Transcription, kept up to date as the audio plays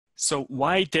So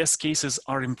why test cases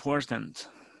are important?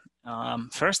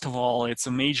 First of all, it's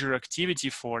a major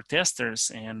activity for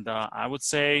testers, and I would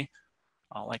say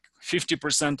like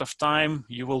 50% of time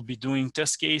you will be doing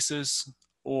test cases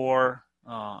or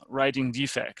writing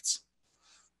defects.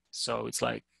 So it's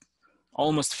like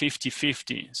almost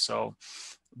 50-50. So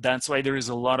that's why there is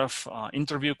a lot of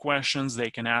interview questions. They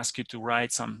can ask you to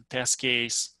write some test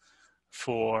case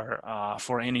for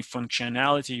any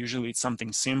functionality. Usually it's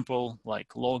something simple like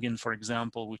login, for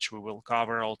example, which we will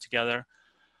cover all together.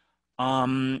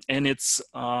 And it's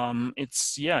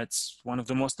one of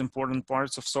the most important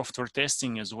parts of software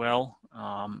testing as well.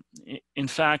 In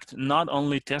fact, not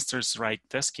only testers write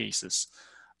test cases,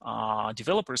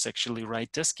 developers actually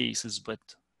write test cases, but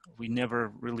we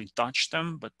never really touch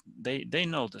them, but they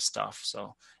know the stuff.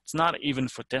 So it's not even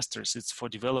for testers, it's for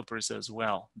developers as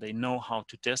well. They know how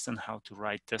to test and how to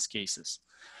write test cases.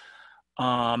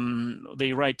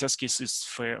 They write test cases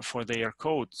for their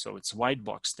code, so it's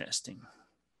Whitebox testing,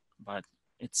 but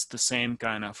it's the same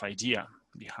kind of idea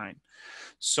behind.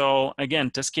 So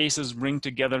again, test cases bring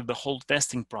together the whole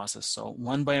testing process. So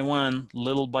one by one,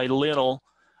 little by little,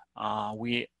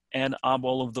 we add up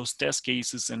all of those test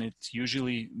cases and it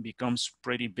usually becomes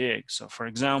pretty big. So for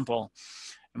example,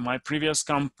 in my previous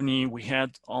company, we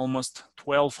had almost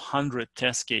 1,200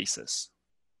 test cases.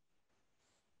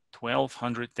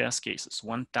 1,200 test cases,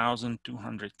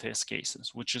 1,200 test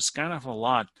cases, which is kind of a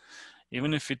lot.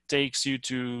 Even if it takes you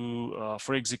to,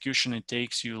 for execution, it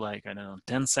takes you like, I don't know,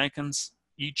 10 seconds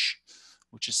each,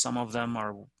 which is some of them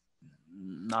are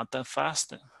not that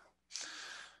fast.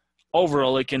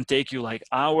 Overall, it can take you like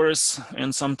hours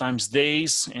and sometimes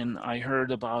days, and I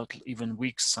heard about even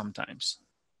weeks sometimes,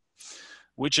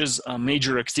 which is a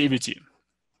major activity.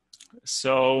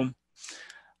 So,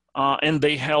 and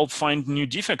they help find new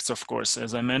defects, of course.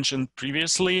 As I mentioned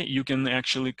previously, you can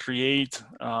actually create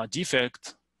a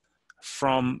defect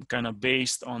from kind of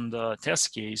based on the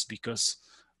test case, because,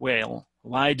 well,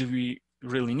 why do we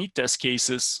really need test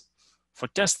cases? For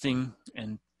testing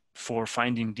and for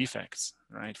finding defects,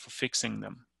 right? For fixing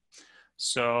them.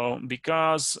 So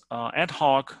because ad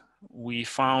hoc, we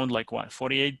found like what,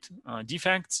 48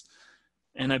 defects,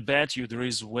 and I bet you there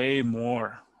is way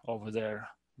more over there.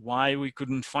 Why we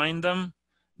couldn't find them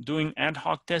doing ad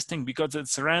hoc testing? Because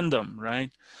it's random,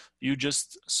 right? You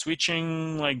just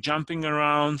switching, like jumping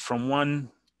around from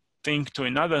one thing to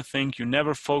another thing. You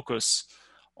never focus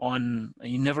on,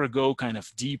 you never go kind of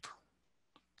deep.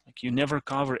 Like you never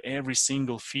cover every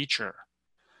single feature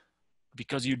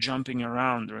because you're jumping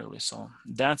around really. So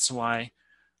that's why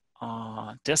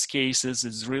test cases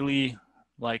is really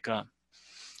like a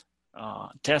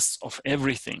test of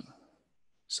everything.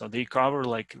 So they cover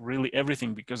like really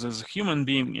everything, because as a human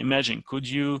being, imagine, would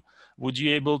you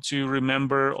able to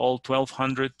remember all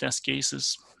 1,200 test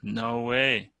cases? No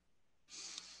way.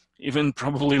 Even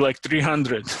probably like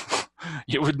 300.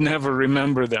 You would never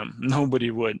remember them.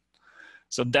 Nobody would.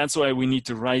 So that's why we need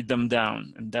to write them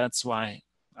down. And that's why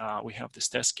we have these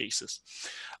test cases.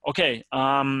 Okay,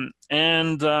 by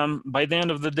the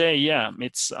end of the day, yeah,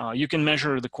 it's you can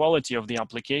measure the quality of the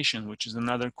application, which is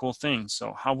another cool thing.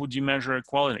 So how would you measure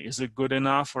quality? Is it good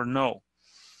enough or no?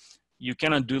 You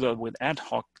cannot do that with ad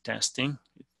hoc testing.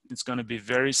 It's going to be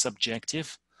very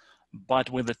subjective, but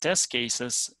with the test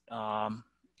cases,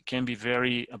 it can be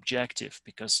very objective,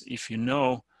 because if you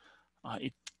know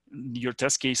your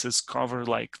test cases cover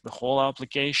like the whole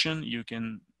application, you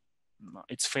can,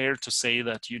 it's fair to say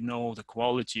that you know the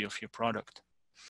quality of your product.